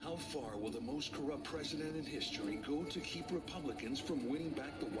far will the most corrupt president in history go to keep Republicans from winning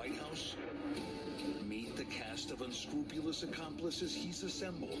back the White House? Meet the cast of unscrupulous accomplices he's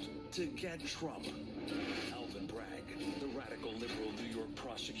assembled to get Trump. Alvin Bragg, the radical liberal New York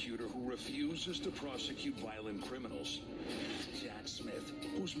prosecutor who refuses to prosecute violent criminals. Jack Smith,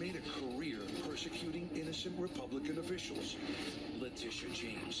 who's made a career persecuting innocent Republican officials. Letitia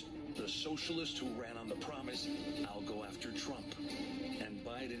James, the socialist who ran on the promise, "I'll go after Trump." And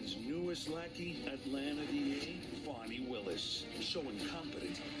Biden's newest lackey, Atlanta DA, Fani Willis. So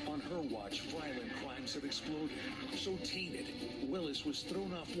incompetent, on her watch, violent crimes have exploded. So tainted, Willis was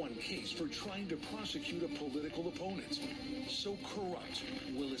thrown off one case for trying to prosecute a political opponent. So corrupt,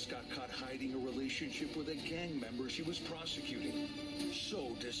 Willis got caught hiding a relationship with a gang member she was prosecuting.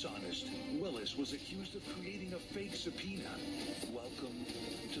 So dishonest, Willis was accused of creating a fake subpoena. Welcome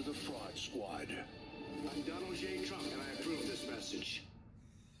to the Fraud Squad. I'm Donald J. Trump, and I approve this message.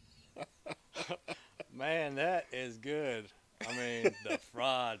 Man, that is good. I mean, the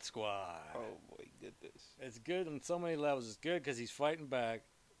Fraud Squad. Oh my goodness. It's good on so many levels. It's good because he's fighting back.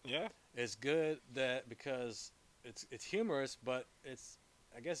 Yeah. It's good that because it's humorous, but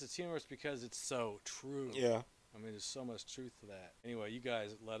I guess it's humorous because it's so true. Yeah. I mean, there's so much truth to that. Anyway, you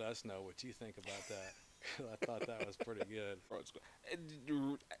guys let us know what you think about that. I thought that was pretty good.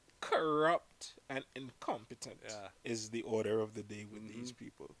 Corrupt and incompetent Yeah. is the order of the day with these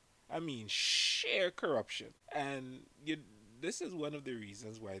people. I mean, sheer corruption. And this is one of the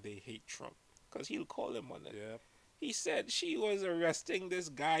reasons why they hate Trump. Because he'll call them on it. Yeah. He said she was arresting this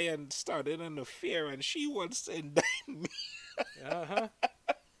guy and started an affair and she wants to indict me. Uh-huh.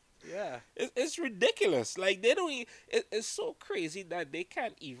 Yeah. It's ridiculous. Like, they don't... It's so crazy that they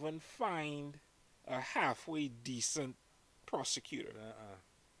can't even find a halfway decent prosecutor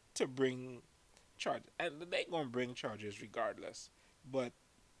to bring charges. And they're going to bring charges regardless. But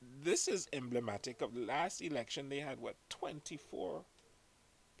this is emblematic of the last election. They had, 24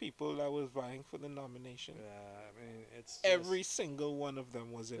 people that was vying for the nomination. Yeah, I mean, it's just, every single one of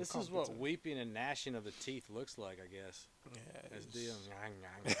them was incompetent. This is what weeping and gnashing of the teeth looks like, I guess. Yeah,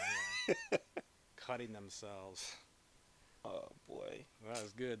 It's cutting themselves. Oh boy, That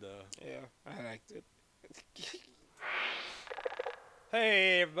was good though. yeah, I liked it.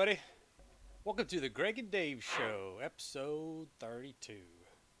 Hey everybody, welcome to the Greg and Dave Show, episode 32.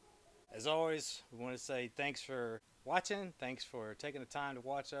 As always, we want to say thanks for watching. Thanks for taking the time to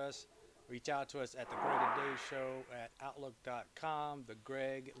watch us. Reach out to us at the Greg and Dave Show at Outlook.com. The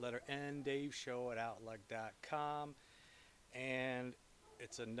Greg, letter N, Dave Show at Outlook.com. And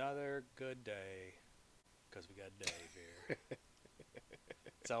it's another good day because we got Dave here.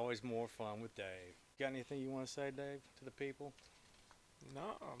 It's always more fun with Dave. Got anything you want to say, Dave, to the people? No,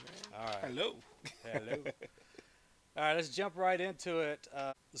 man. All right. Hello. Hello. All right, let's jump right into it.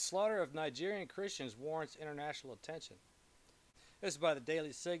 The slaughter of Nigerian Christians warrants international attention. This is by the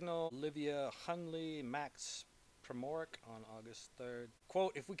Daily Signal, Olivia Hunley, Max Promoric on August 3rd.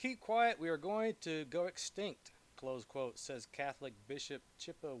 Quote, "If we keep quiet, we are going to go extinct," close quote, says Catholic Bishop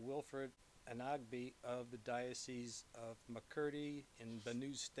Chippa Wilfred Anagbi of the Diocese of Makurdi in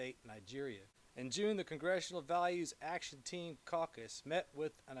Benue State, Nigeria. In June, the Congressional Values Action Team Caucus met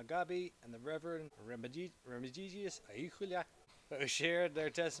with Anagabi and the Reverend Remigius Ayukulia, who shared their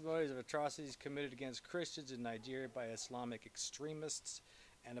testimonies of atrocities committed against Christians in Nigeria by Islamic extremists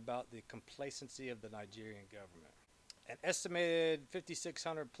and about the complacency of the Nigerian government. An estimated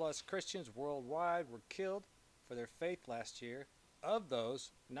 5,600 plus Christians worldwide were killed for their faith last year. Of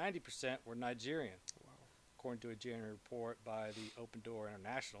those, 90% were Nigerian. According to a January report by the Open Door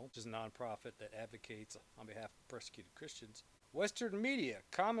International, which is a nonprofit that advocates on behalf of persecuted Christians. Western media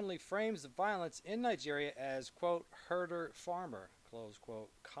commonly frames the violence in Nigeria as, quote, herder-farmer, close quote,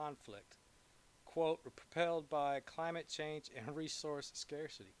 conflict, quote, propelled by climate change and resource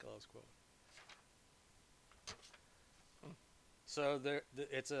scarcity, close quote. So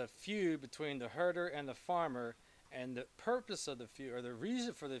it's a feud between the herder and the farmer, and the purpose of the feud, or the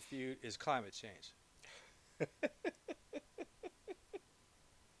reason for the feud, is climate change.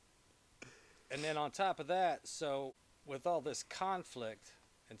 And then on top of that, so with all this conflict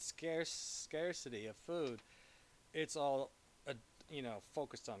and scarcity of food, it's all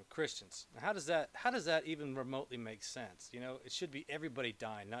focused on Christians. Now, how does that even remotely make sense? It should be everybody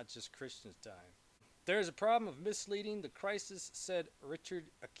dying, not just Christians dying. There is a problem of misleading the crisis, said Richard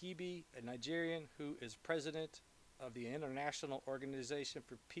Akibi, a Nigerian who is president of the International Organization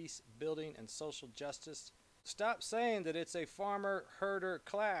for Peace Building and Social Justice. Stop saying that it's a farmer-herder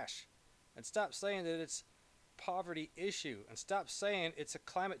clash, and stop saying that it's poverty issue, and stop saying it's a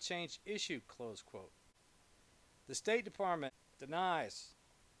climate change issue, close quote. The State Department denies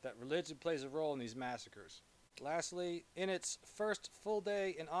that religion plays a role in these massacres. Lastly, in its first full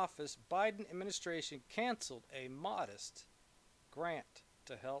day in office, Biden administration canceled a modest grant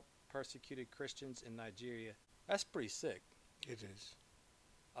to help persecuted Christians in Nigeria. That's pretty sick. It is.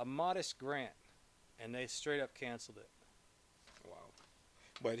 A modest grant, and they straight up canceled it. Wow.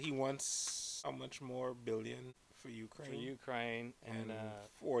 But he wants how much more billion for Ukraine? For Ukraine and and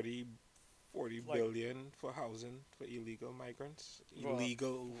 40 like- billion for housing for illegal migrants, Well,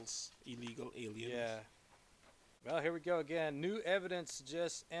 illegal aliens. yeah. Well, here we go again. New evidence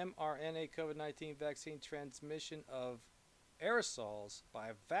suggests mRNA COVID-19 vaccine transmission of aerosols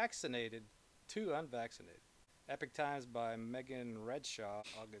by vaccinated to unvaccinated. Epic Times by Megan Redshaw,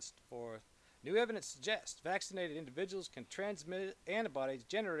 August 4th. New evidence suggests vaccinated individuals can transmit antibodies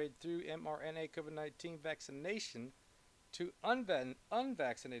generated through mRNA COVID-19 vaccination to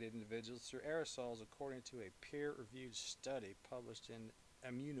unvaccinated individuals through aerosols, according to a peer-reviewed study published in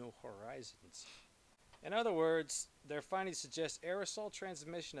Immunohorizons. In other words, their findings suggest aerosol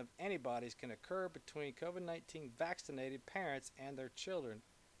transmission of antibodies can occur between COVID-19 vaccinated parents and their children,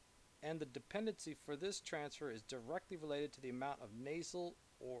 and the dependency for this transfer is directly related to the amount of nasal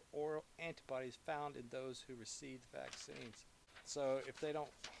or oral antibodies found in those who received vaccines. So if they don't,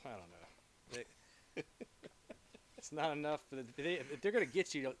 I don't know. It's not enough. If they're going to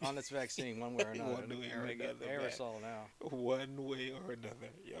get you on this vaccine one way or another, One way or make it another, aerosol now. One way or another.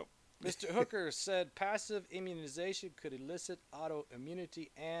 Yep. Mr. Hooker said passive immunization could elicit autoimmunity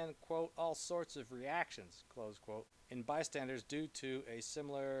and, quote, all sorts of reactions, close quote, in bystanders due to a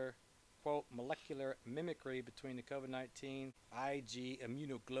similar, quote, molecular mimicry between the COVID-19 Ig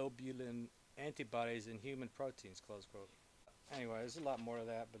immunoglobulin antibodies and human proteins, close quote. Anyway, there's a lot more to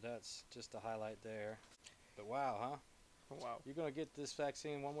that, but that's just a highlight there. But wow, huh? Wow. You're going to get this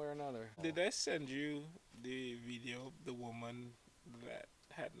vaccine one way or another. Did I send you the video of the woman that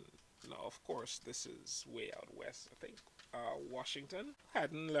hadn't? No, of course, this is way out west. I think Washington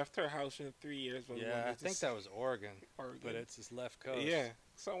hadn't left her house in 3 years. But Yeah, I think that was Oregon, Oregon. but it's his left coast. Yeah,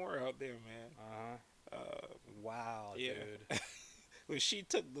 somewhere out there, man. Wow, Yeah. dude. Well, she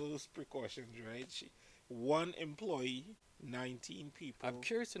took those precautions, right? One employee, 19 people. I'm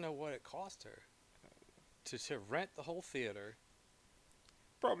curious to know what it cost her to rent the whole theater.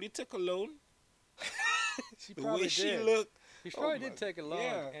 Probably took a loan. She The probably way she did. looked. She Oh probably my- did take a loan,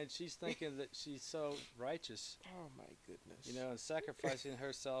 yeah. and she's thinking that she's so righteous, Oh my goodness. you know, and sacrificing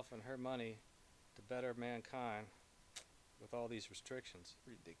herself and her money to better mankind with all these restrictions.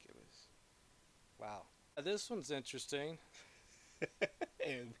 Ridiculous. Wow. This one's interesting.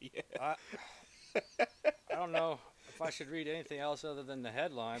 And yeah. I don't know if I should read anything else other than the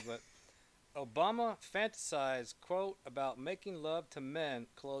headline, but Obama fantasized, quote, about making love to men,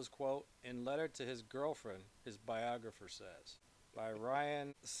 close quote, in letter to his girlfriend, his biographer says. By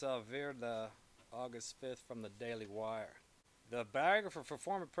Ryan Salverda, August 5th, from the Daily Wire. The biographer for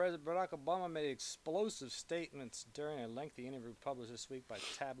former President Barack Obama made explosive statements during a lengthy interview published this week by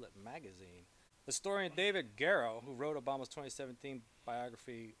Tablet magazine. Historian David Garrow, who wrote Obama's 2017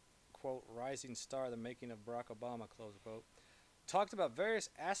 biography, quote, Rising Star, The Making of Barack Obama, close quote, talked about various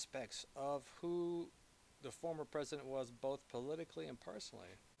aspects of who the former president was, both politically and personally.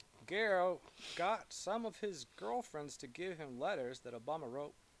 Garrow got some of his girlfriends to give him letters that Obama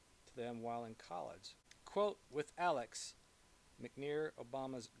wrote to them while in college. Quote, with Alex McNear,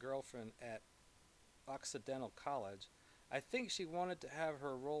 Obama's girlfriend at Occidental College, I think she wanted to have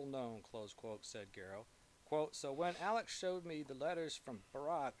her role known, close quote, said Garrow. Quote, so when Alex showed me the letters from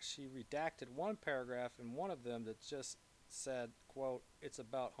Barack, she redacted one paragraph in one of them that just said, quote, it's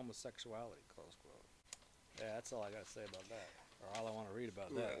about homosexuality, close quote. Yeah, that's all I got to say about that, or all I want to read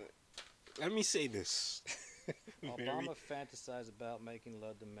about that. Let me say this. Obama fantasized about making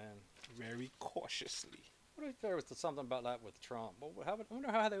love to men. Very cautiously. What if there was something about that with Trump? I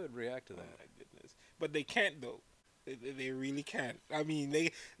wonder how they would react to Oh that. my goodness. But they can't though. They really can't. I mean,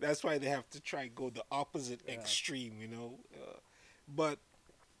 that's why they have to try go the opposite extreme, you know. But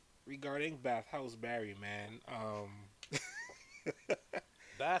regarding Bathhouse Barry, man,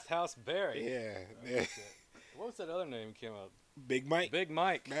 Bathhouse Barry. yeah, What was that other name he came up? Big Mike. Big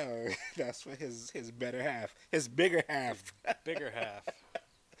Mike. No, that's for his better half, his bigger half. Bigger half.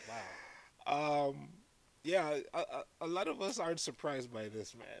 Wow. Yeah, a lot of us aren't surprised by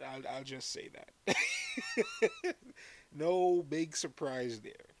this, man. I'll just say that. No big surprise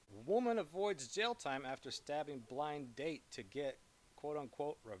there. Woman avoids jail time after stabbing blind date to get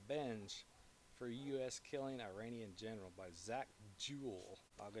quote-unquote revenge for U.S. killing Iranian general by Zach Jewell,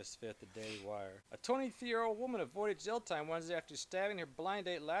 August 5th, The Daily Wire. A 23-year-old woman avoided jail time Wednesday after stabbing her blind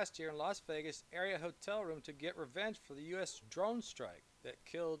date last year in Las Vegas area hotel room to get revenge for the U.S. drone strike. that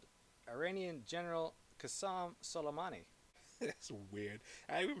killed Iranian General Qasem Soleimani. That's weird.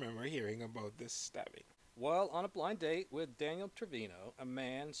 I remember hearing about this stabbing. While on a blind date with Daniel Trevino, a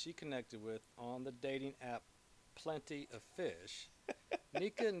man she connected with on the dating app Plenty of Fish,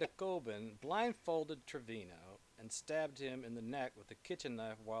 Nika Nakobin blindfolded Trevino and stabbed him in the neck with a kitchen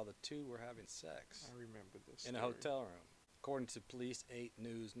knife while the two were having sex I remember this. in a story. hotel room, according to Police 8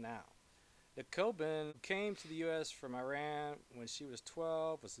 News Now. Nakobin came to the U.S. from Iran when she was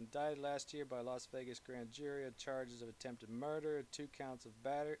 12, was indicted last year by a Las Vegas grand jury on charges of attempted murder and 2 counts of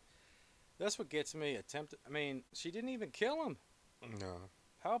battery. That's what gets me. She didn't even kill him. No.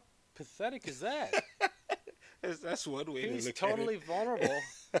 How pathetic is that? That's one way He's to look totally at it. vulnerable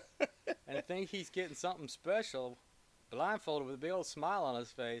and I think he's getting something special, blindfolded with a big old smile on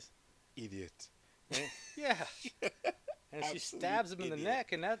his face. Idiot. And, yeah. And she Absolute stabs him in the idiot.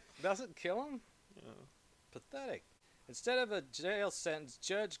 neck, and that doesn't kill him? Yeah. Pathetic. Instead of a jail sentence,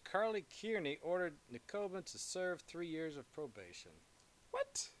 Judge Carly Kearney ordered Nakobin to serve 3 years of probation.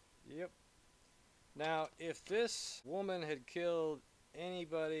 What? Yep. Now, if this woman had killed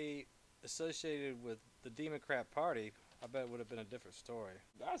anybody associated with the Democrat Party, I bet it would have been a different story.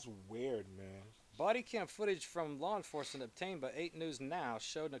 That's weird, man. Body cam footage from law enforcement obtained by 8 News Now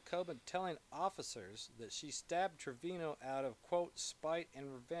showed Nakobin telling officers that she stabbed Trevino out of, quote, spite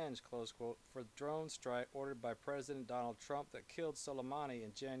and revenge, close quote, for the drone strike ordered by President Donald Trump that killed Soleimani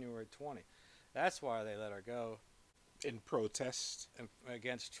in January 20. That's why they let her go In protest.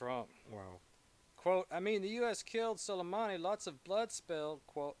 against Trump. Wow. Quote, I mean, the U.S. killed Soleimani, lots of blood spilled,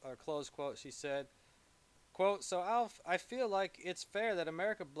 quote, or close quote, she said. Quote, so I feel like it's fair that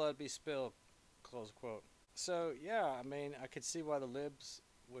American blood be spilled, close quote. So, yeah, I mean, I could see why the libs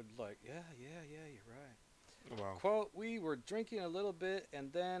would like, yeah, you're right. Wow. Quote, we were drinking a little bit,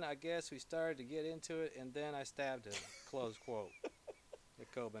 and then I guess we started to get into it, and then I stabbed him, close quote.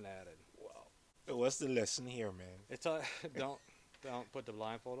 Nakobin added. Wow. So what's the lesson here, man? It's don't put the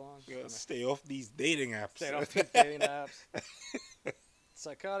blindfold on. You gotta stay off these dating apps. Stay off the dating apps.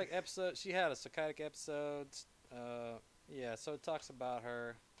 Psychotic episode. She had a psychotic episode. So it talks about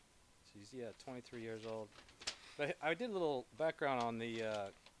her. She's 23 years old. But I did a little background on the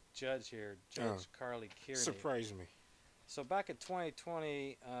judge here, Judge Carly Kearney. Surprised me. So back in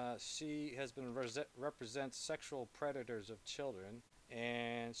 2020, she has been represents sexual predators of children,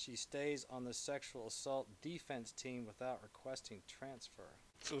 and she stays on the sexual assault defense team without requesting transfer.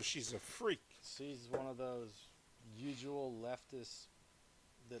 So she's a freak. She's one of those usual leftists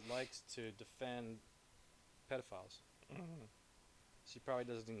that likes to defend pedophiles. Mm. She probably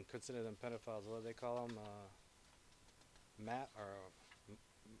doesn't even consider them pedophiles. What do they call them?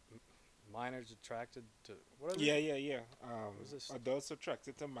 Minors attracted to what is it? Yeah. What's this? Adults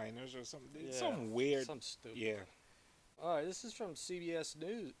attracted to minors or something. Yeah, Some weird. Some stupid. Yeah. All right, this is from CBS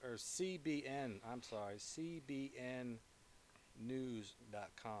News or CBN. I'm sorry, CBNnews.com.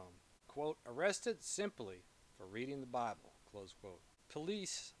 Quote: arrested simply for reading the Bible. Close quote.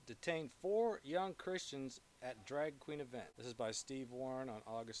 Police detained 4 young Christians at drag queen event. This is by Steve Warren on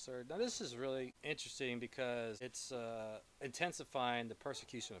August 3rd. Now this is really interesting because it's intensifying the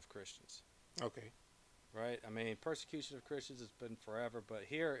persecution of Christians. Okay. Right? I mean, persecution of Christians has been forever, but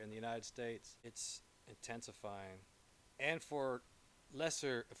here in the United States, it's intensifying. And for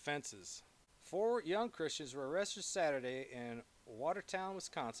lesser offenses. 4 young Christians were arrested Saturday in Watertown,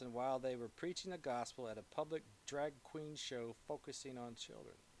 Wisconsin, while they were preaching the gospel at a public drag queen show focusing on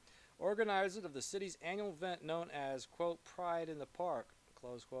children. Organizers of the city's annual event known as, quote, Pride in the Park,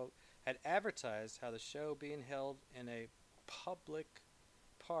 close quote, had advertised how the show being held in a public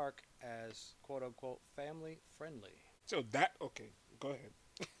park as, quote unquote, family friendly. So that, okay, go ahead.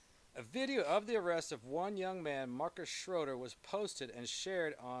 A video of the arrest of one young man, Marcus Schroeder, was posted and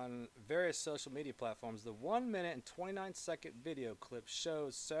shared on various social media platforms. The 1 minute and 29-second video clip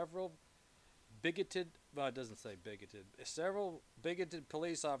shows several bigoted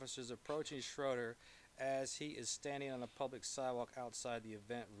police officers approaching Schroeder as he is standing on a public sidewalk outside the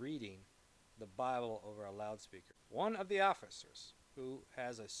event reading the Bible over a loudspeaker. One of the officers, who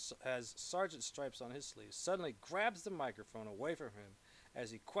has sergeant stripes on his sleeve, suddenly grabs the microphone away from him as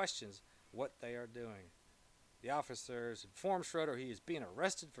he questions what they are doing. The officers inform Schroeder he is being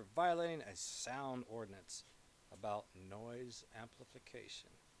arrested for violating a sound ordinance about noise amplification.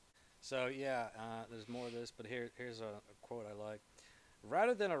 So there's more of this, but here's a quote I like.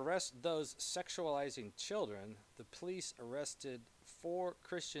 Rather than arrest those sexualizing children, the police arrested 4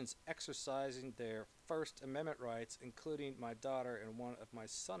 Christians exercising their First Amendment rights, including my daughter and one of my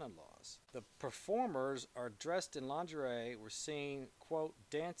son-in-laws. The performers are dressed in lingerie, were seen, quote,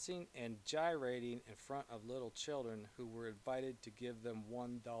 dancing and gyrating in front of little children who were invited to give them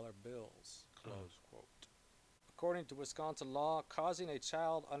 $1 bills, close quote. According to Wisconsin law, causing a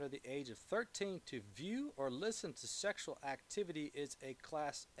child under the age of 13 to view or listen to sexual activity is a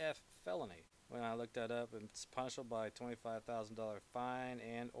Class F felony. When I looked that up, it's punishable by a $25,000 fine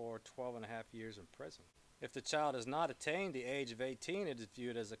and or 12 and a half years in prison. If the child has not attained the age of 18, it is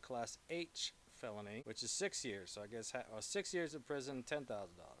viewed as a Class H felony, which is 6 years. So I guess 6 years in prison, $10,000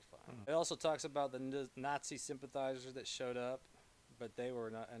 fine. It also talks about the Nazi sympathizers that showed up, but they were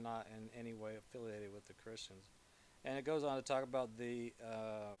not in any way affiliated with the Christians. And it goes on to talk about the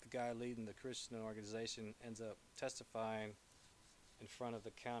guy leading the Christian organization ends up testifying in front of the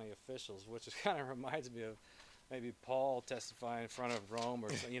county officials, which kind of reminds me of maybe Paul testifying in front of Rome, or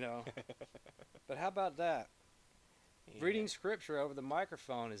you know. But how about that? Yeah. Reading scripture over the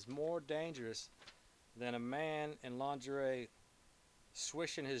microphone is more dangerous than a man in lingerie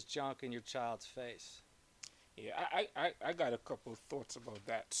swishing his junk in your child's face. Yeah, I got a couple of thoughts about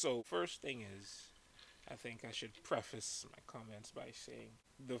that. So first thing is, I think I should preface my comments by saying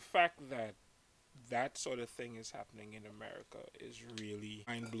the fact that that sort of thing is happening in America is really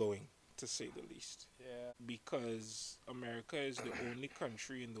mind-blowing, to say the least. Yeah. Because America is the only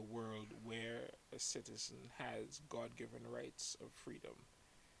country in the world where a citizen has God-given rights of freedom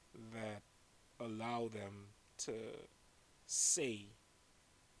that allow them to say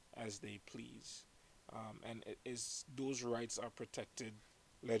as they please. And those rights are protected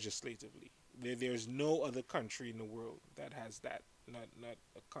legislatively. There's no other country in the world that has that. Not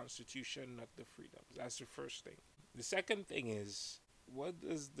a constitution, not the freedoms. That's the first thing. The second thing is, what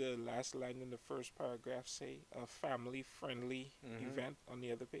does the last line in the first paragraph say? A family-friendly event on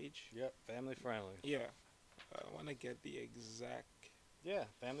the other page? Yep, family-friendly. Yeah. I want to get the exact... Yeah,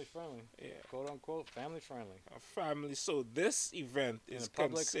 family-friendly. Yeah. Quote-unquote family-friendly. A family... So this event is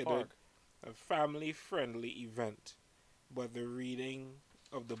considered a family-friendly event, but the reading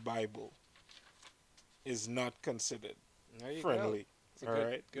of the Bible is not considered friendly. All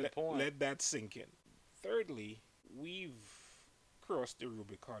right, good point. Let that sink in. Thirdly, we've crossed the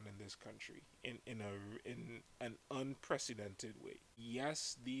Rubicon in this country in an unprecedented way.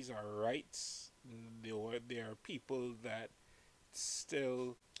 Yes, these are rights. There are people that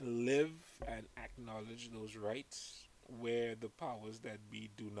still live and acknowledge those rights where the powers that be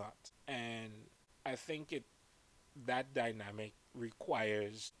do not. And I think that dynamic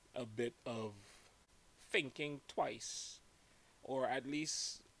requires a bit of thinking twice, or at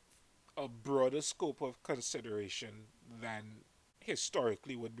least a broader scope of consideration than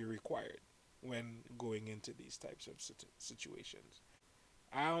historically would be required when going into these types of situations.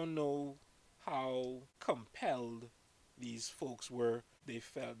 I don't know how compelled these folks were. They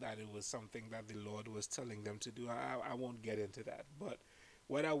felt that it was something that the Lord was telling them to do. I won't get into that, but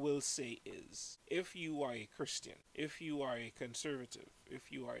what I will say is, if you are a Christian, if you are a conservative, if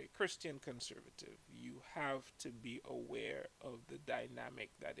you are a Christian conservative, you have to be aware of the dynamic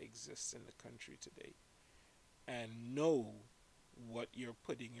that exists in the country today and know what you're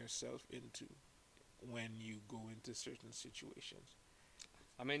putting yourself into when you go into certain situations.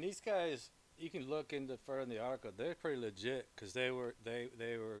 I mean, these guys, you can look into further in the article. They're pretty legit because they were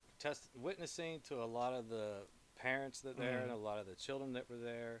witnessing to a lot of the parents that there and a lot of the children that were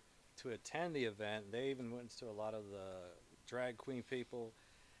there to attend the event. They even went to a lot of the drag queen people,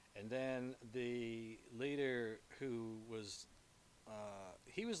 and then the leader who was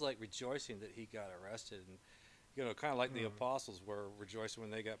he was like rejoicing that he got arrested, and kind of like the apostles were rejoicing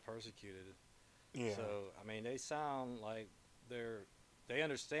when they got persecuted. Yeah. So I mean, they sound like they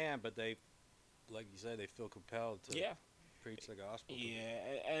understand, but they, like you said, they feel compelled to preach the gospel.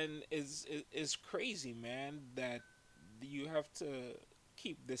 Yeah, and it's crazy, man, that you have to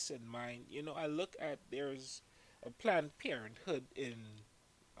keep this in mind. I look at, there's a Planned Parenthood in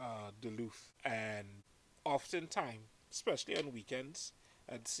Duluth, and oftentimes, especially on weekends,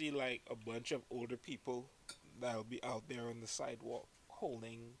 I'd see like a bunch of older people that'll be out there on the sidewalk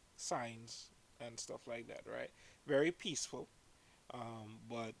holding signs and stuff like that, right? Very peaceful,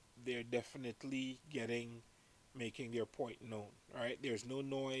 but they're definitely making their point known, right? There's no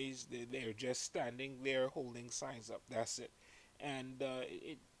noise. They're just standing there holding signs up. That's it. And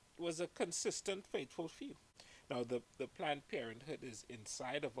it was a consistent, faithful few. Now, the Planned Parenthood is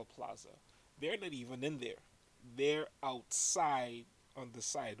inside of a plaza. They're not even in there. They're outside on the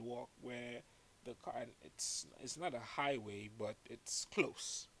sidewalk where the car, it's not a highway, but it's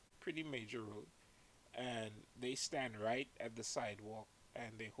close. Pretty major road. and they stand right at the sidewalk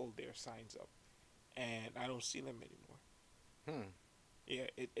and they hold their signs up, and I don't see them anymore. Yeah,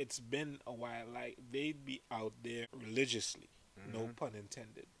 it's been a while. Like, they'd be out there religiously, no pun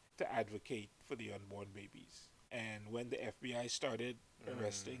intended, to advocate for the unborn babies. And when the FBI started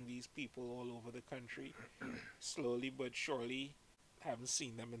arresting these people all over the country, slowly but surely, haven't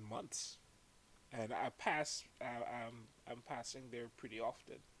seen them in months. And I'm passing there pretty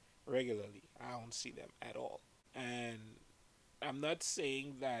often, regularly. I don't see them at all. And I'm not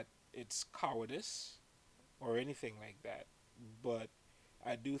saying that it's cowardice or anything like that, but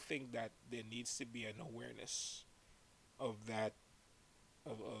I do think that there needs to be an awareness of that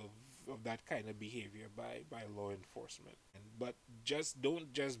of that kind of behavior by law enforcement. But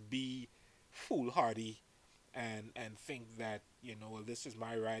don't just be foolhardy and think that, well, this is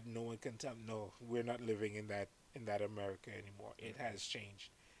my right, no one can tell. No, we're not living in that America anymore. It has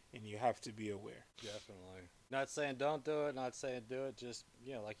changed, and you have to be aware. Definitely. Not saying don't do it, not saying do it, just,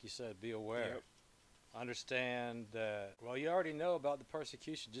 like you said, be aware. Yep. Understand that, well, you already know about the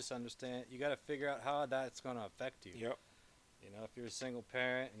persecution. Just understand, you got to figure out how that's going to affect you. Yep. If you're a single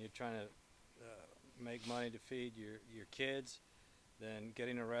parent and you're trying to make money to feed your kids, then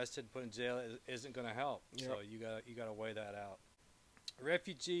getting arrested, put in jail isn't going to help. Yep. So you got to weigh that out.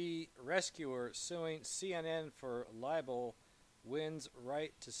 Refugee rescuer suing CNN for libel wins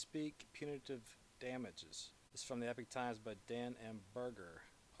right to speak punitive damages. This is from the Epic Times by Dan M. Berger,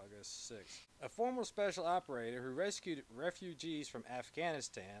 August 6th. A former special operator who rescued refugees from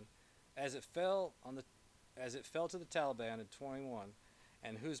Afghanistan as it fell to the Taliban in 21,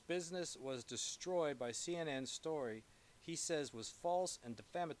 and whose business was destroyed by CNN's story he says was false and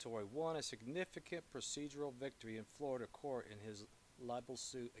defamatory, won a significant procedural victory in Florida court in his libel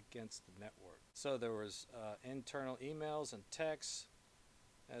suit against the network. So there was internal emails and texts.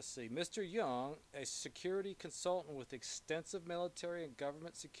 Let's see. Mr. Young, a security consultant with extensive military and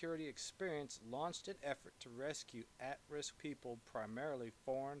government security experience, launched an effort to rescue at-risk people, primarily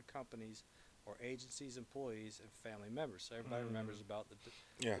foreign companies or agencies, employees, and family members. So everybody remembers about the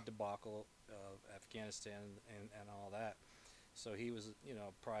debacle of Afghanistan and all that. So he was,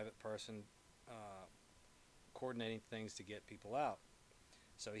 a private person coordinating things to get people out.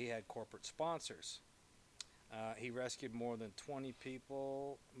 So he had corporate sponsors. He rescued more than 20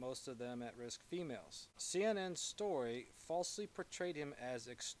 people, most of them at-risk females. CNN's story falsely portrayed him as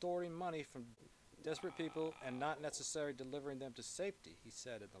extorting money from desperate people and not necessarily delivering them to safety, he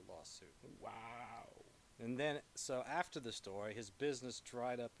said in the lawsuit. Wow. And then, so after the story, his business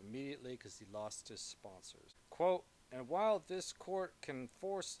dried up immediately because he lost his sponsors. Quote, and while this court can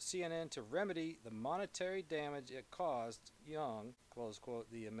force CNN to remedy the monetary damage it caused Young, close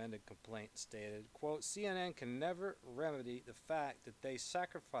quote, the amended complaint stated, quote, CNN can never remedy the fact that they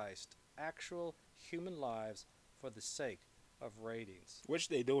sacrificed actual human lives for the sake of ratings. Which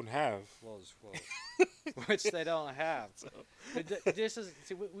they don't have. Close quote. Which they don't have. This is,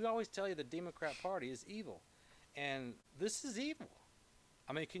 see, we always tell you the Democrat Party is evil. And this is evil.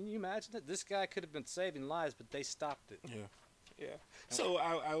 I mean, can you imagine it? This guy could have been saving lives, but they stopped it. Yeah. So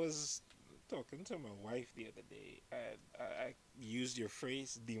I was talking to my wife the other day, and I used your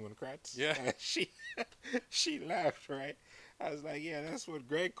phrase, Democrats. Yeah. And she laughed, right? I was like, yeah, that's what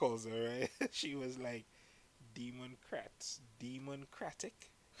Greg calls her, right? She was like, Democrats,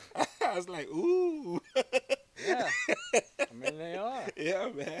 democratic. I was like, ooh. Yeah. I mean, they are. Yeah,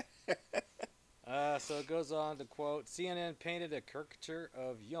 man. So it goes on to quote, CNN painted a caricature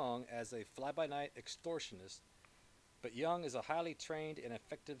of Young as a fly-by-night extortionist, but Young is a highly trained and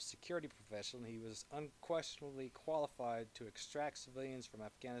effective security professional. He was unquestionably qualified to extract civilians from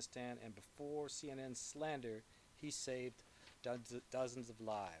Afghanistan, and before CNN's slander, he saved dozens of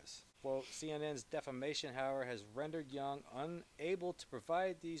lives. Quote, CNN's defamation, however, has rendered Young unable to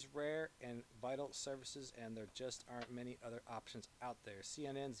provide these rare and vital services, and there just aren't many other options out there.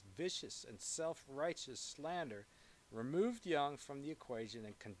 CNN's vicious and self-righteous slander removed Young from the equation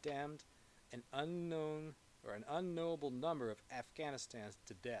and condemned an unknowable number of Afghanistans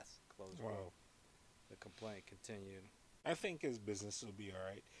to death. Close quote. The complaint continued. I think his business will be all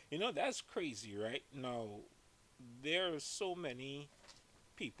right. That's crazy, right? Now, there are so many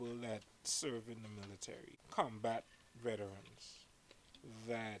people that serve in the military, combat veterans,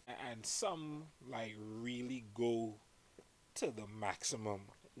 and some like really go to the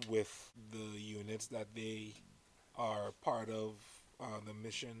maximum with the units that they are part of, the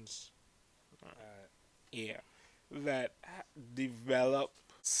missions. That develop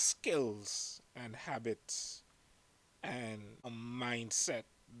skills and habits and a mindset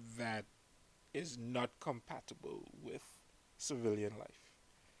that is not compatible with civilian life.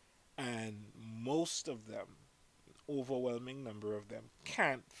 and most of them, overwhelming number of them,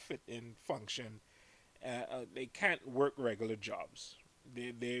 can't fit in function. They can't work regular jobs.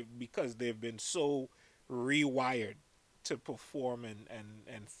 They because they've been so rewired to perform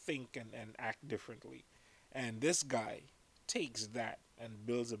and think and act differently. And this guy takes that and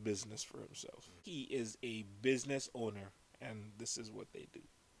builds a business for himself. He is a business owner, and this is what they do.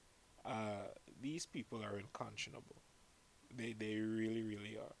 These people are unconscionable. They really,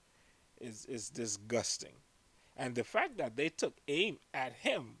 really are. Is disgusting. And the fact that they took aim at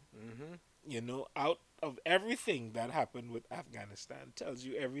him, out of everything that happened with Afghanistan, tells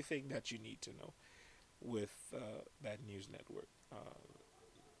you everything that you need to know with that news network.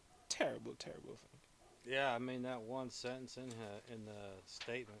 Terrible, terrible thing. Yeah, I mean that one sentence in the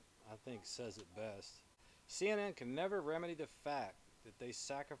statement I think says it best. CNN can never remedy the fact that they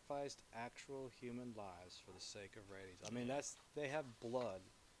sacrificed actual human lives for the sake of ratings. I mean they have blood,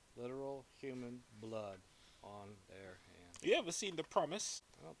 literal human blood on their hands. You ever seen The Promise?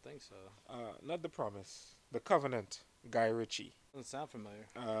 I don't think so. Not The Promise. The Covenant. Guy Ritchie. Doesn't sound familiar.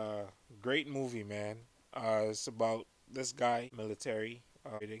 Great movie, man. It's about this guy, military,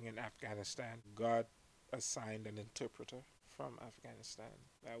 fighting in Afghanistan. God assigned an interpreter from Afghanistan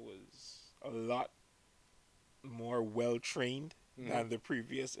that was a lot more well trained than the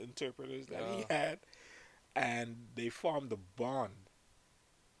previous interpreters that he had, and they formed a bond.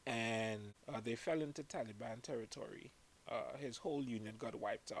 And they fell into Taliban territory. His whole unit got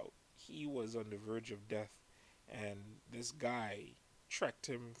wiped out. He was on the verge of death, and this guy trekked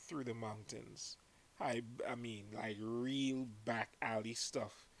him through the mountains. I mean, like real back alley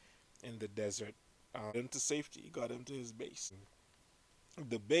stuff in the desert. Into safety, got him to his base.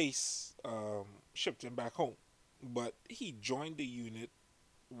 The base shipped him back home, but he joined the unit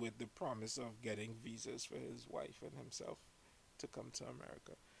with the promise of getting visas for his wife and himself to come to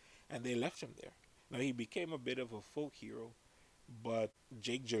America. And they left him there. Now, he became a bit of a folk hero, but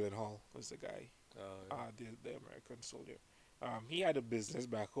Jake Gyllenhaal was the guy, the American soldier. He had a business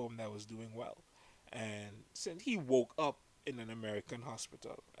back home that was doing well. And since he woke up in an American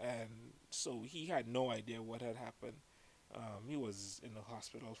hospital, and so he had no idea what had happened. He was in the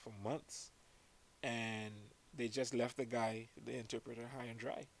hospital for months, and they just left the guy, the interpreter, high and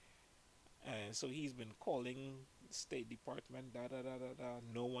dry. And so he's been calling State Department,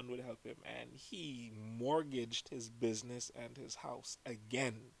 no one would help him, and he mortgaged his business and his house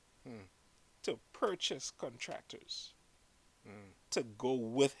again to purchase contractors to go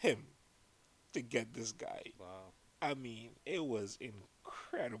with him to get this guy. Wow. I mean, it was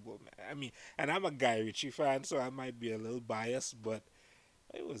incredible, man. I mean, and I'm a Guy Ritchie fan, so I might be a little biased, but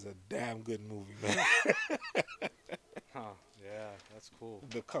it was a damn good movie, man. Yeah, that's cool.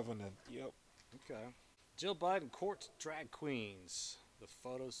 The Covenant, yep. Okay. Jill Biden courts drag queens. The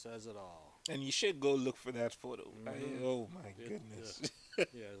photo says it all. And you should go look for that photo. Oh, my goodness.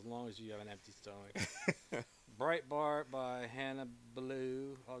 Yeah, as long as you have an empty stomach. Breitbart by Hannah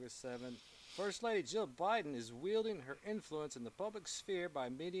Blue, August 7th. First Lady Jill Biden is wielding her influence in the public sphere by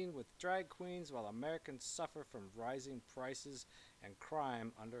meeting with drag queens while Americans suffer from rising prices and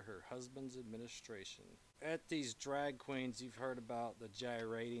crime under her husband's administration. At these drag queens, you've heard about the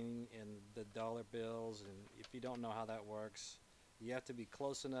gyrating in the dollar bills, and if you don't know how that works, you have to be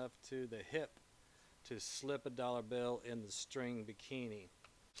close enough to the hip to slip a dollar bill in the string bikini.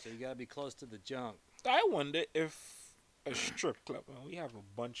 So you gotta be close to the junk. I wonder if a strip club, and we have a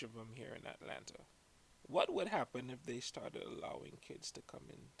bunch of them here in Atlanta, what would happen if they started allowing kids to come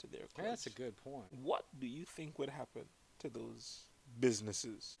into their clubs? Hey, that's a good point. What do you think would happen to those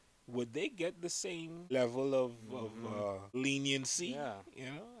businesses? Would they get the same level of leniency? Yeah. You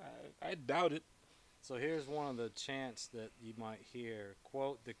know, I doubt it. So here's one of the chants that you might hear.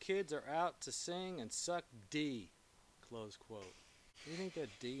 Quote, "The kids are out to sing and suck D." Close quote. What do you think that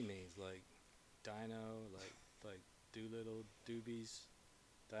D means? Like dino, like Doolittle, doobies,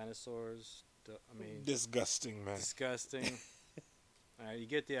 dinosaurs? Disgusting, man. Disgusting. All right, you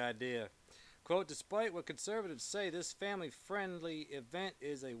get the idea. Quote, "Despite what conservatives say, this family-friendly event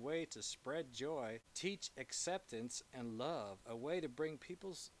is a way to spread joy, teach acceptance and love, a way to bring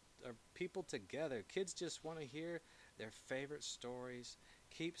people together. Kids just want to hear their favorite stories.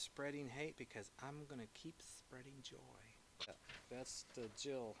 Keep spreading hate because I'm going to keep spreading joy." That's the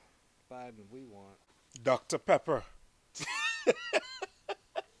Jill Biden we want. Dr. Pepper.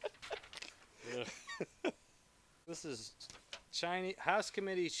 This is House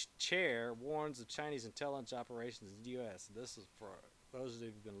Committee Chair warns of Chinese intelligence operations in the U.S. This is for those of you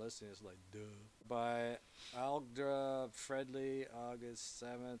who've been listening, it's like, duh. By Aldra Fredley, August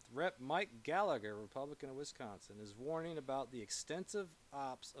 7th. Rep. Mike Gallagher, Republican of Wisconsin, is warning about the extensive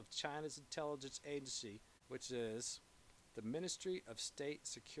ops of China's intelligence agency, which is the Ministry of State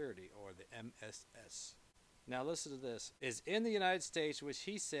Security, or the MSS. Now listen to this. Is in the United States, which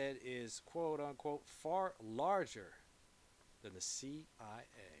he said is, quote unquote, far larger than the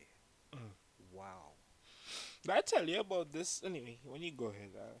CIA. Wow. Did I tell you about this? Anyway, when you go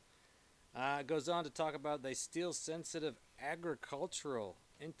ahead. It goes on to talk about they steal sensitive agricultural,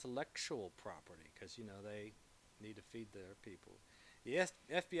 intellectual property because, they need to feed their people. The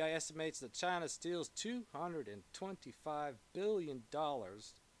FBI estimates that China steals $225 billion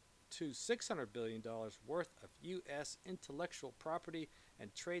to $600 billion worth of U.S. intellectual property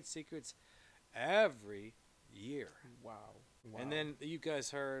and trade secrets every year. Wow. And then you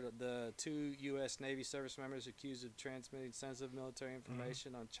guys heard the 2 U.S. Navy service members accused of transmitting sensitive military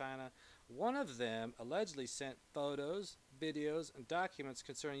information on China. One of them allegedly sent photos, videos, and documents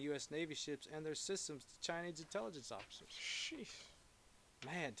concerning U.S. Navy ships and their systems to Chinese intelligence officers. Sheesh.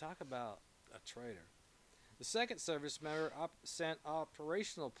 Man, talk about a traitor. The second service member sent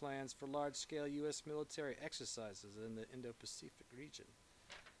operational plans for large-scale U.S. military exercises in the Indo-Pacific region.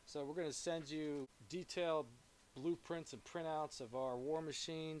 So we're going to send you detailed blueprints and printouts of our war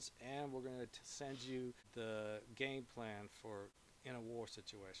machines, and we're going to send you the game plan for in a war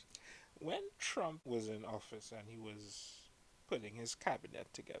situation. When Trump was in office and he was putting his cabinet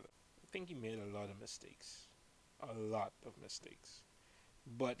together, I think he made a lot of mistakes. A lot of mistakes.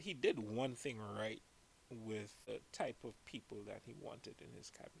 But he did one thing right with the type of people that he wanted in his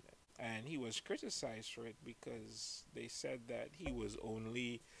cabinet. And he was criticized for it because they said that he was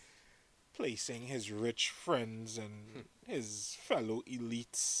only placing his rich friends and his fellow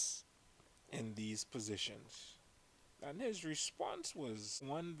elites in these positions. And his response was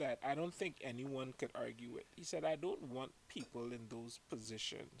one that I don't think anyone could argue with. He said, I don't want people in those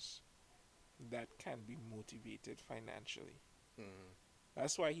positions that can be motivated financially. Mm-hmm.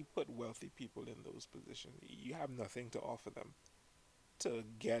 That's why he put wealthy people in those positions. You have nothing to offer them to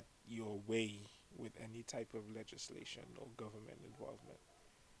get your way with any type of legislation or government involvement.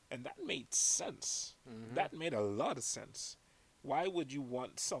 And that made sense. Mm-hmm. That made a lot of sense. Why would you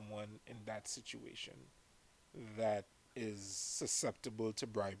want someone in that situation that is susceptible to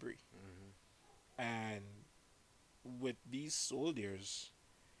bribery? Mm-hmm. And with these soldiers,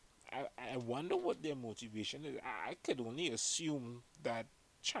 I wonder what their motivation is. I could only assume that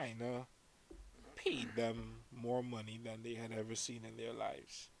China paid them more money than they had ever seen in their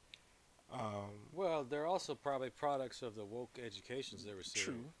lives. Well, they're also probably products of the woke educations they received,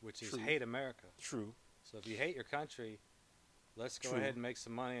 True, which is true. hate America. True. So if you hate your country, let's go True. ahead and make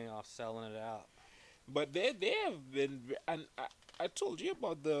some money off selling it out. But they have been, and I told you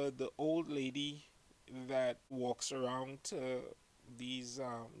about the old lady that walks around to these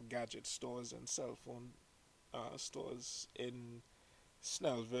gadget stores and cell phone stores in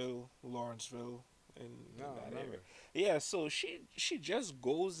Snellville, Lawrenceville, in that area. Yeah, so she just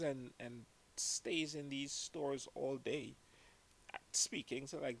goes and stays in these stores all day, speaking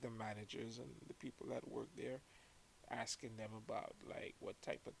to like the managers and the people that work there, asking them about like what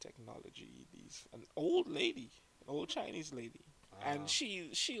type of technology these. An old lady, old Chinese lady, and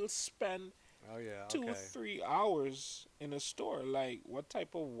she'll spend 2 or 3 hours in a store. Like, what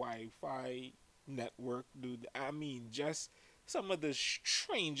type of Wi-Fi network I mean, just some of the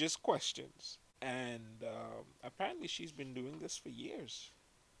strangest questions. And apparently she's been doing this for years.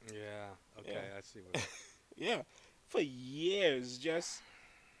 Yeah. Okay, Yeah. I see what. Yeah, for years, just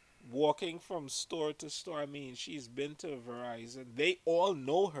walking from store to store. I mean, she's been to Verizon. They all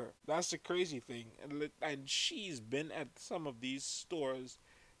know her. That's the crazy thing. And she's been at some of these stores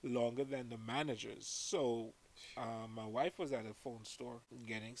longer than the managers. So my wife was at a phone store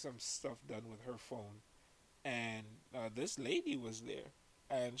getting some stuff done with her phone, and this lady was there,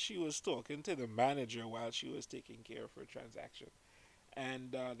 and she was talking to the manager while she was taking care of her transaction.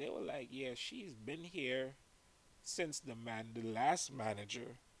 And they were like, yeah, she's been here since the last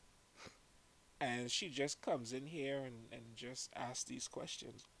manager, and she just comes in here and just asks these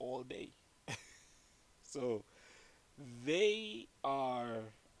questions all day. So they are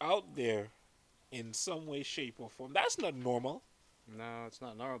out there in some way, shape, or form. That's not normal. No, it's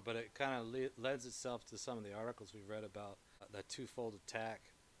not normal, but it kind of lends itself to some of the articles we've read about the twofold attack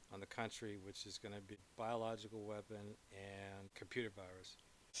on the country, which is going to be biological weapon and computer virus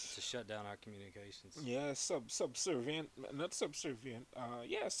to shut down our communications. Yeah, subservient, not subservient.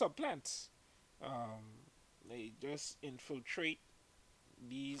 Supplants. They just infiltrate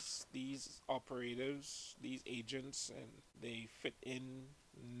these operatives, these agents, and they fit in.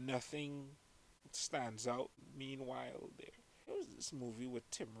 Nothing stands out. Meanwhile, there was this movie with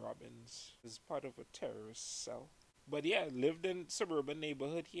Tim Robbins as part of a terrorist cell. But yeah, lived in suburban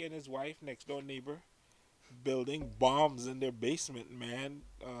neighborhood. He and his wife, next door neighbor, building bombs in their basement, man,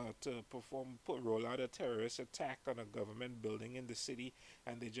 to roll out a terrorist attack on a government building in the city,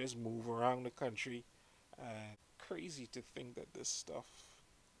 and they just move around the country. Crazy to think that this stuff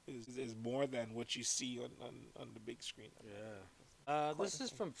is more than what you see on the big screen. Yeah. This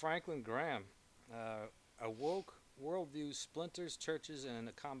is from Franklin Graham. A woke worldview splinters churches and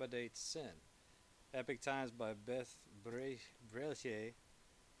accommodates sin. Epic Times by Beth Brellier,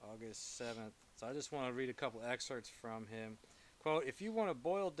 August 7th. So I just want to read a couple excerpts from him. Quote, if you want to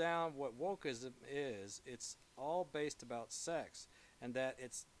boil down what wokeism is, it's all based about sex, and that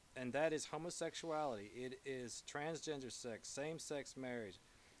is homosexuality. It is transgender sex, same-sex marriage.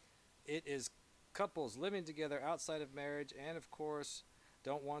 It is couples living together outside of marriage and, of course,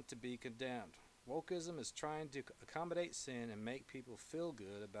 don't want to be condemned. Wokeism is trying to accommodate sin and make people feel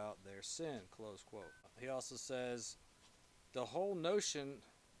good about their sin, close quote. He also says, the whole notion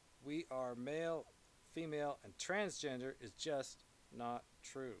we are male, female, and transgender is just not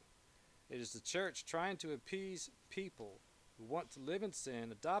true. It is the church trying to appease people who want to live in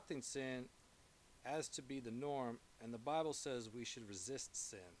sin, adopting sin as to be the norm, and the Bible says we should resist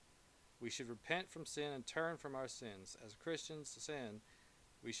sin. We should repent from sin and turn from our sins. As Christians sin,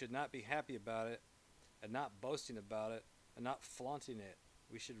 we should not be happy about it and not boasting about it and not flaunting it.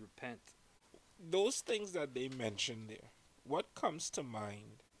 We should repent. Those things that they mentioned there, what comes to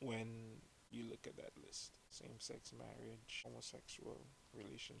mind when you look at that list? Same-sex marriage, homosexual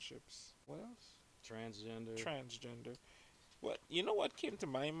relationships. What else? Transgender. You know what came to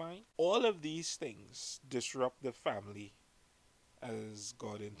my mind? All of these things disrupt the family as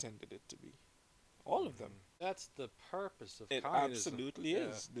God intended it to be. All of them. That's the purpose of it communism. Absolutely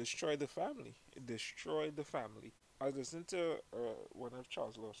is. Destroy the family. Destroy the family. I was listening to one of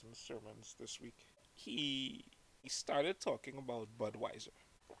Charles Lawson's sermons this week. He started talking about Budweiser.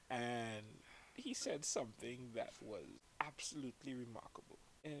 And he said something that was absolutely remarkable.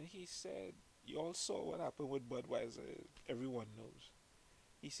 And he said, you all saw what happened with Budweiser. Everyone knows.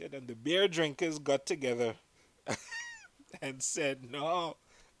 He said, and the beer drinkers got together and said, no,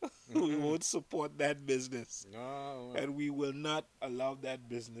 we won't support that business. No. And we will not allow that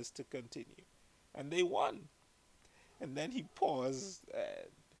business to continue. And they won. And then he paused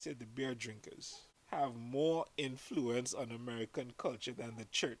and said the beer drinkers have more influence on American culture than the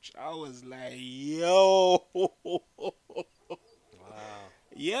church. I was like, yo. Wow.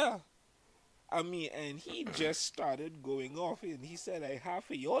 Yeah. I mean, and he just started going off, and he said, like, half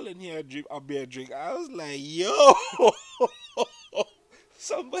of y'all in here drink a beer drink. I was like, yo.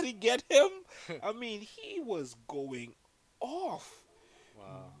 Somebody get him. I mean, he was going off.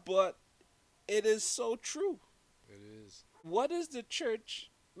 Wow. But it is so true. It is. What is the church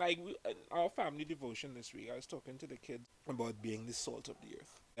like? In our family devotion this week, I was talking to the kids about being the salt of the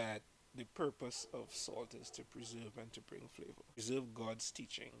earth. That the purpose of salt is to preserve and to bring flavor. Preserve God's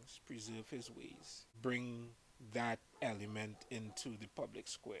teachings, preserve his ways, bring that element into the public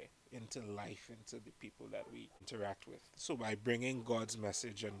square, into life, into the people that we interact with. So by bringing God's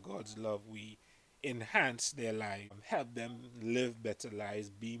message and God's love, we enhance their life, help them live better lives,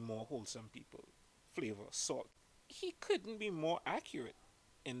 be more wholesome people. Flavor, salt. He couldn't be more accurate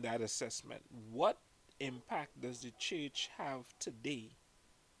in that assessment. What impact does the church have today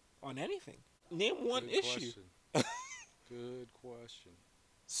on anything? Name one issue. Good question.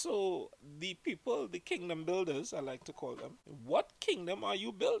 So the people, the kingdom builders, I like to call them, what kingdom are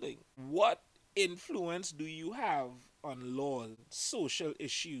you building? What influence do you have on law, social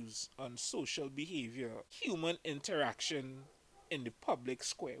issues, on social behavior, human interaction in the public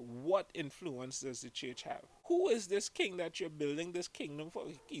square? What influence does the church have? Who is this king that you're building this kingdom for?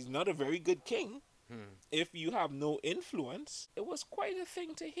 He's not a very good king. If you have no influence. It was quite a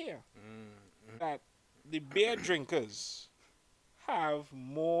thing to hear that the beer drinkers have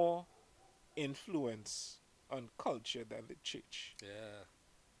more influence on culture than the church.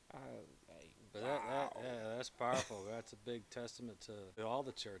 Yeah. But wow. that's powerful. That's a big testament to all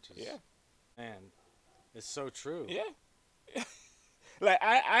the churches. Yeah. Man, it's so true. Yeah. Like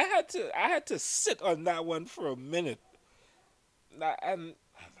I had to sit on that one for a minute. And I'm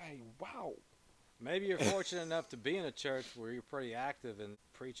like, wow. Maybe you're fortunate enough to be in a church where you're pretty active and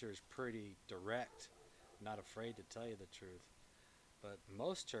the preacher is pretty direct, not afraid to tell you the truth. But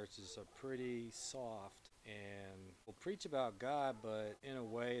most churches are pretty soft and will preach about God, but in a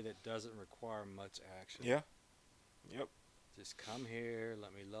way that doesn't require much action. Yeah. Yep. Just come here,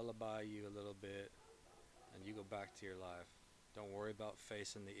 let me lullaby you a little bit, and you go back to your life. Don't worry about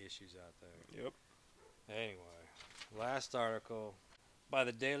facing the issues out there. Yep. Anyway, last article by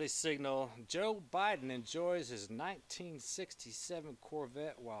the Daily Signal. Joe Biden enjoys his 1967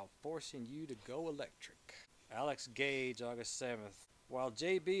 Corvette while forcing you to go electric. Alex Gage, August 7th. While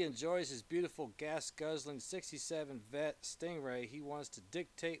JB enjoys his beautiful gas-guzzling 67 Vet Stingray, he wants to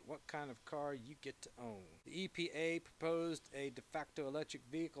dictate what kind of car you get to own. The EPA proposed a de facto electric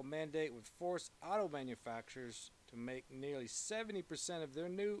vehicle mandate would force auto manufacturers to make nearly 70% of their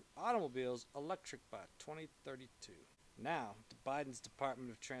new automobiles electric by 2032. Now, Biden's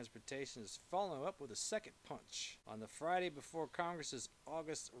Department of Transportation is following up with a second punch. On the Friday before Congress's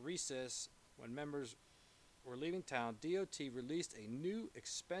August recess, when members were leaving town, DOT released a new,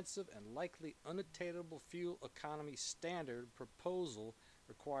 expensive, and likely unattainable fuel economy standard proposal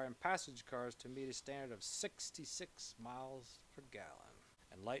requiring passenger cars to meet a standard of 66 miles per gallon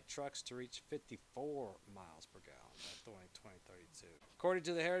and light trucks to reach 54 miles per gallon by 2032. According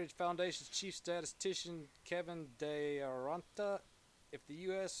to the Heritage Foundation's chief statistician Kevin DeAranta, if the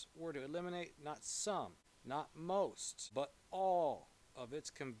U.S. were to eliminate not some, not most, but all of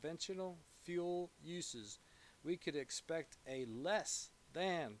its conventional fuel uses, we could expect a less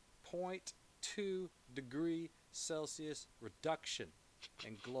than 0.2 degree Celsius reduction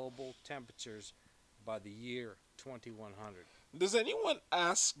in global temperatures by the year 2100. Does anyone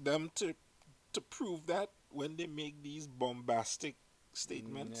ask them to prove that when they make these bombastic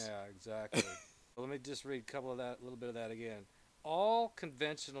statements? Yeah, exactly. Well, let me just read a little bit of that again. All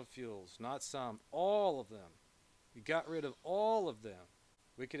conventional fuels, not some, all of them. We got rid of all of them.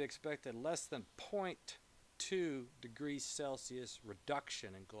 We could expect a less than 0.2 degrees Celsius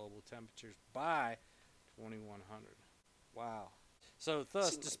reduction in global temperatures by 2100. Wow. So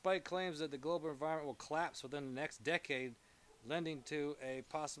thus, despite claims that the global environment will collapse within the next decade, lending to a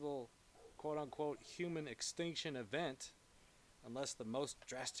possible quote-unquote human extinction event, unless the most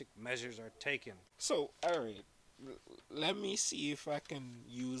drastic measures are taken. So, alright, let me see if I can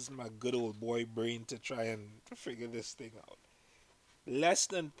use my good old boy brain to try and figure this thing out. Less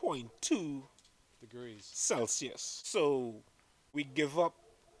than 0.2 degrees Celsius. So we give up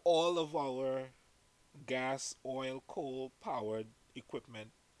all of our gas, oil, coal powered equipment,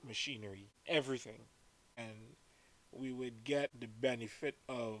 machinery, everything, and we would get the benefit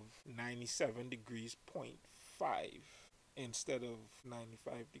of 97 degrees 0.5 instead of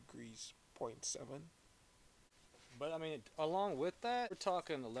 95 degrees 0.7. But I mean, along with that, we're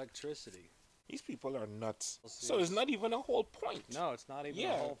talking electricity. These people are nuts. So it's not even a whole point. No, it's not even a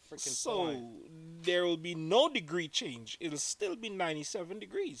whole freaking point. So there will be no degree change. It'll still be 97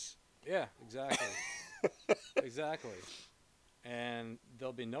 degrees. Yeah, exactly. Exactly. And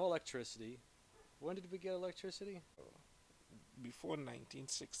there'll be no electricity. When did we get electricity? Before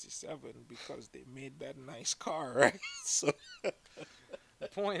 1967, because they made that nice car, right? So the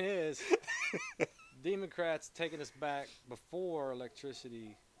point is, Democrats taking us back before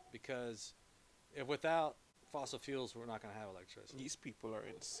electricity, because if without fossil fuels, we're not going to have electricity. These people are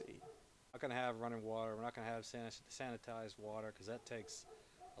insane. We're not going to have running water. We're not going to have sanitized water, because that takes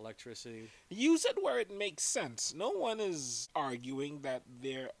electricity. Use it where it makes sense. No one is arguing that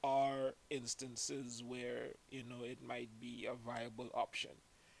there are instances where, it might be a viable option.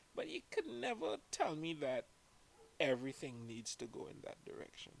 But you could never tell me that everything needs to go in that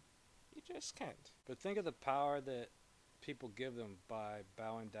direction. You just can't. But think of the power that people give them by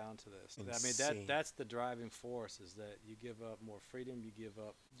bowing down to this. Insane. I mean, that's the driving force, is that you give up more freedom, you give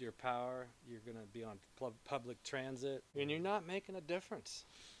up your power, you're going to be on public transit, and you're not making a difference.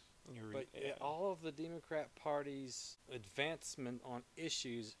 But all of the Democrat Party's advancement on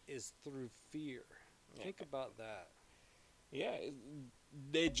issues is through fear. Think about that. Yeah,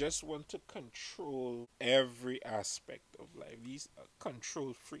 they just want to control every aspect of life. These are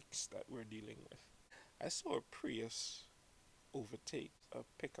control freaks that we're dealing with. I saw a Prius overtake a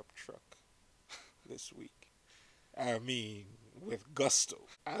pickup truck this week. I mean, with gusto.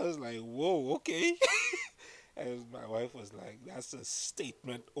 I was like, whoa, okay. And my wife was like, that's a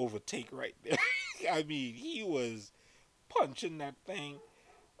statement overtake right there. I mean, he was punching that thing.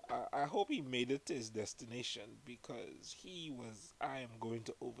 I hope he made it to his destination, because I am going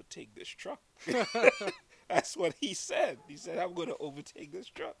to overtake this truck. That's what he said. He said, I'm going to overtake this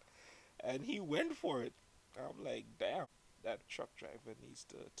truck. And he went for it. I'm like, damn, that truck driver needs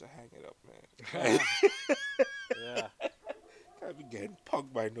to hang it up, man. Yeah. Can't be getting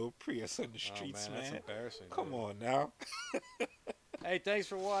punked by no Prius on the streets, man. That's embarrassing. Come on now. Hey, thanks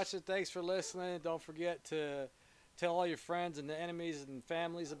for watching. Thanks for listening. Don't forget to tell all your friends and the enemies and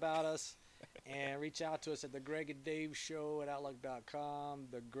families about us. And reach out to us at the Greg and Dave Show at Outlook.com.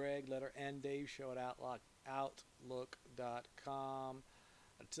 The Greg, letter N, Dave Show at Outlook.com.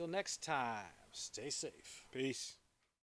 Until next time, stay safe. Peace.